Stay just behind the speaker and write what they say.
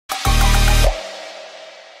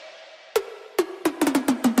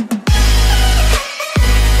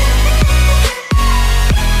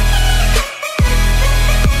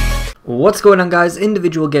What's going on, guys?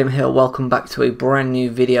 Individual Gamer here. Welcome back to a brand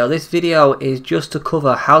new video. This video is just to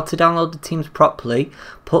cover how to download the teams properly,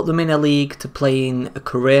 put them in a league to play in a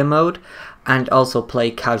career mode, and also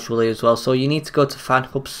play casually as well. So you need to go to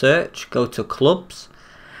FanHub search, go to clubs,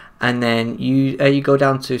 and then you go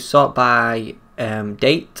down to sort by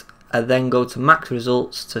date, and then go to max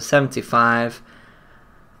results to 75,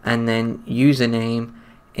 and then username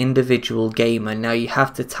individual gamer. Now you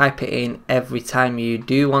have to type it in every time you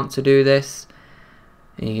do want to do this,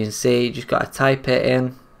 and you can see you just got to type it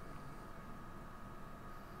in.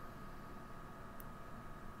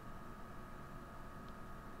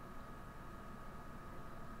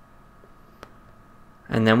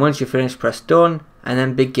 And then once you're finished, press done and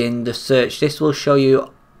then begin the search. This will show you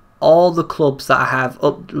all the clubs that I have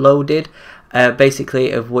uploaded,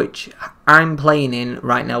 basically of which I'm playing in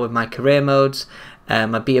right now with my career modes,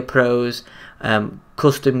 my Beta Pros,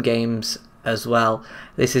 custom games as well.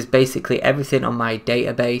 This is basically everything on my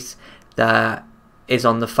database that is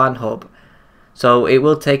on the FanHub. So it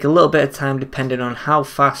will take a little bit of time depending on how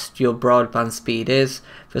fast your broadband speed is.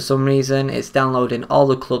 For some reason it's downloading all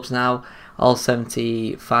the clubs now, all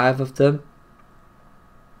 75 of them.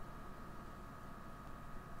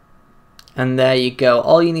 And there you go.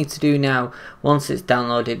 All you need to do now, once it's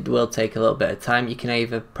downloaded, will take a little bit of time. You can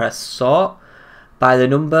either press sort by the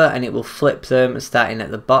number and it will flip them starting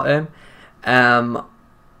at the bottom,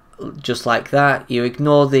 just like that. You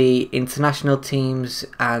ignore the international teams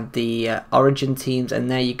and the origin teams, and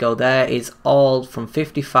there you go. There is all from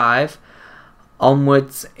 55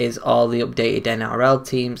 onwards is all the updated NRL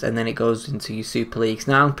teams, and then it goes into your Super Leagues.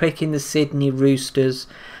 Now I'm picking the Sydney Roosters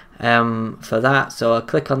for that, so I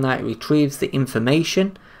click on that. It retrieves the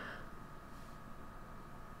information.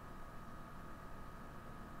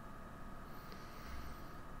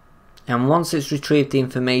 And once it's retrieved the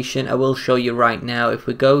information, I will show you right now. If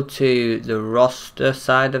we go to the roster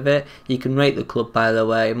side of it, you can rate the club, by the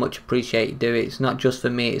way. Much appreciate you do it. It's not just for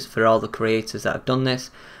me, it's for all the creators that have done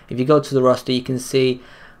this. If you go to the roster, you can see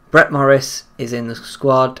Brett Morris is in the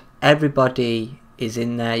squad. Everybody is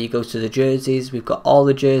in there. You go to the jerseys. We've got all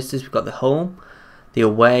the jerseys. We've got the home, the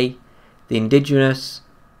away, the Indigenous,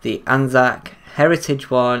 the Anzac,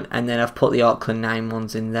 Heritage one, and then I've put the Auckland 9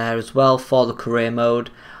 ones in there as well for the career mode.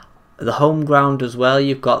 The home ground as well,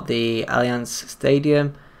 you've got the Allianz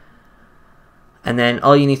Stadium, and then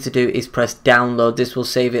all you need to do is press download. This will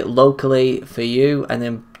save it locally for you, and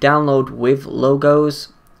then download with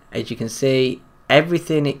logos. As you can see,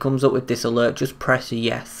 everything it comes up with this alert, just press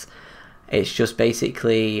yes. It's just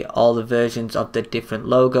basically all the versions of the different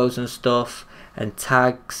logos and stuff and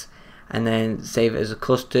tags, and then save it as a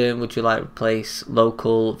custom. Would you like to replace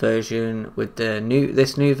local version with the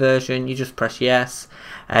this new version? You just press yes.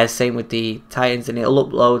 Same with the Titans, and it'll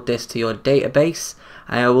upload this to your database,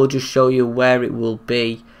 and I will just show you where it will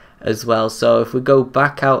be as well. So if we go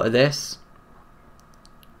back out of this,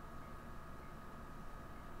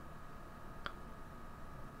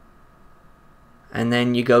 and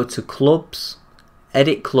then you go to clubs,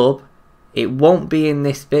 edit club, it won't be in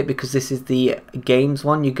this bit because this is the games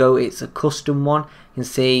one. It's a custom one. You can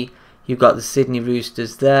see you've got the Sydney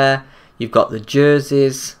Roosters there, you've got the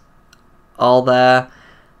jerseys all there,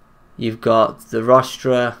 you've got the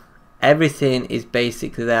roster, everything is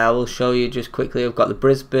basically there. I will show you just quickly. I've got the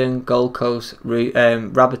Brisbane, Gold Coast,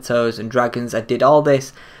 Rabbitohs and Dragons. I did all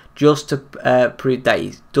this just to prove that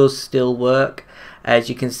it does still work. As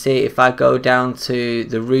you can see, if I go down to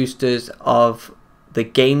the Roosters of the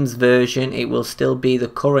games version, it will still be the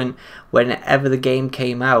current whenever the game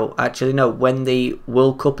came out. Actually no, when the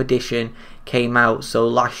World Cup edition came out, so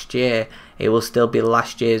last year, it will still be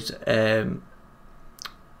last year's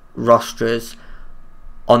rosters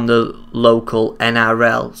on the local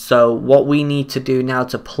NRL. So what we need to do now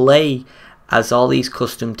to play as all these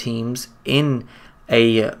custom teams in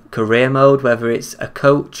a career mode, whether it's a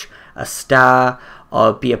coach, a star,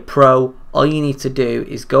 or be a pro, all you need to do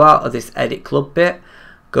is go out of this edit club bit,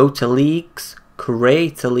 go to leagues,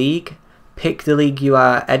 create a league, pick the league you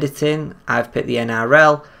are editing. I've picked the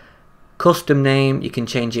NRL, custom name, you can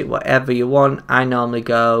change it whatever you want. I normally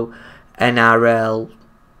go NRL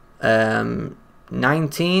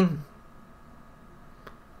 19.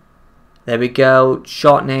 There we go,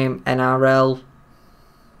 short name NRL.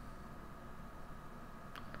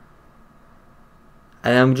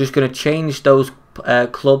 And I'm just going to change those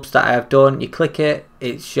clubs that I have done. You click it,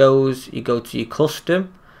 it shows, you go to your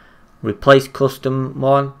custom, replace custom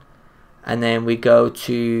one, and then we go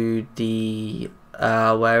to the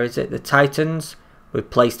where is it, the Titans,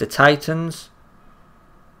 replace the Titans.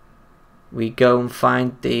 We go and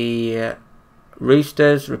find the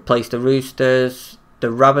Roosters, replace the Roosters, the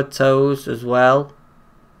Rabbitohs as well.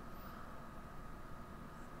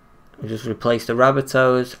 We just replace the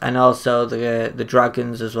Rabbitohs, and also the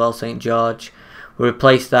Dragons as well, St. George. We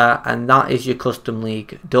replace that, and that is your custom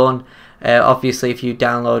league done. Obviously, if you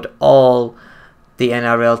download all the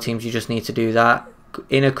NRL teams, you just need to do that.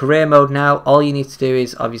 In a career mode now, all you need to do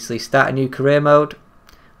is obviously start a new career mode,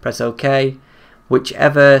 press OK,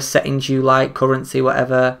 whichever settings you like, currency,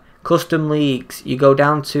 whatever. Custom leagues, you go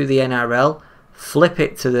down to the NRL, flip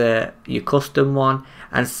it to your custom one,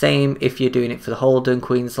 and same if you're doing it for the Holden,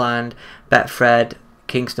 Queensland, Betfred,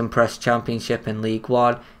 Kingston Press Championship and League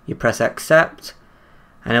One, you press accept,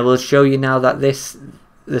 and it will show you now that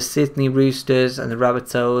the Sydney Roosters and the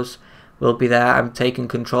Rabbitohs will be there. I'm taking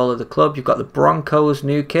control of the club. You've got the Broncos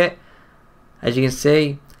new kit, as you can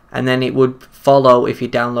see, and then it would follow if you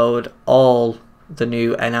download all the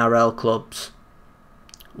new NRL clubs.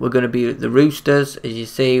 We're going to be the Roosters, as you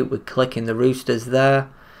see. We're clicking the Roosters there.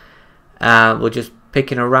 We're just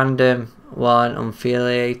picking a random one,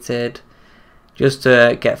 unaffiliated, just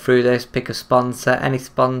to get through this. Pick a sponsor, any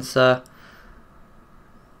sponsor,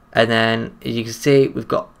 and then as you can see, we've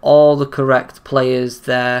got all the correct players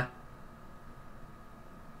there.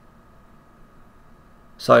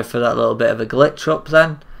 Sorry for that little bit of a glitch up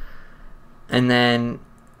then. And then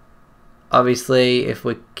obviously if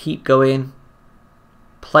we keep going,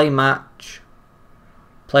 play match,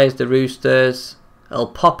 plays the Roosters, it'll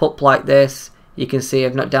pop up like this. You can see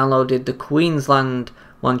I've not downloaded the Queensland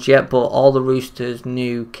ones yet, but all the Roosters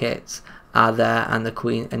new kits are there, and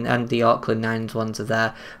the and the Auckland Nines ones are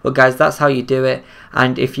there. But guys, that's how you do it.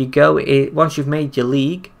 And if you go once you've made your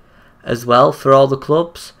league as well for all the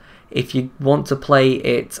clubs, if you want to play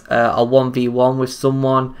it a 1v1 with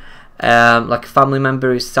someone, like a family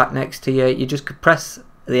member who's sat next to you, you just could press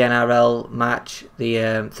the NRL match,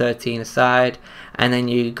 the 13 aside, and then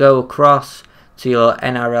you go across to your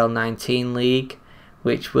NRL 19 league,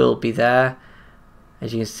 which will be there.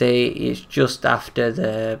 As you can see, it's just after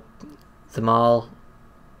the mall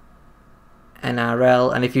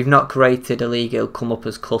NRL, and if you've not created a league, it'll come up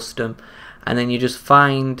as custom, and then you just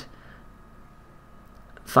find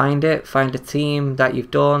a team that you've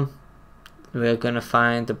done. We're going to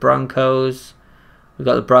find the Broncos. We've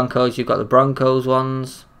got the Broncos, you've got the Broncos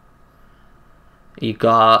ones, you've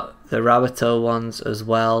got the Rabbitoh ones as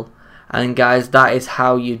well. And guys, that is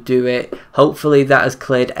how you do it. Hopefully that has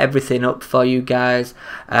cleared everything up for you guys.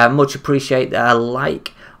 Much appreciate a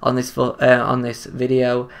like on this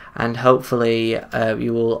video, and hopefully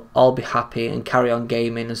you will all be happy and carry on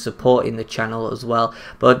gaming and supporting the channel as well.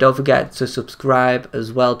 But don't forget to subscribe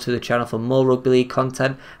as well to the channel for more Rugby League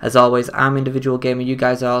content. As always, I'm Individual Gamer, you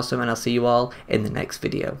guys are awesome, and I'll see you all in the next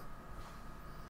video.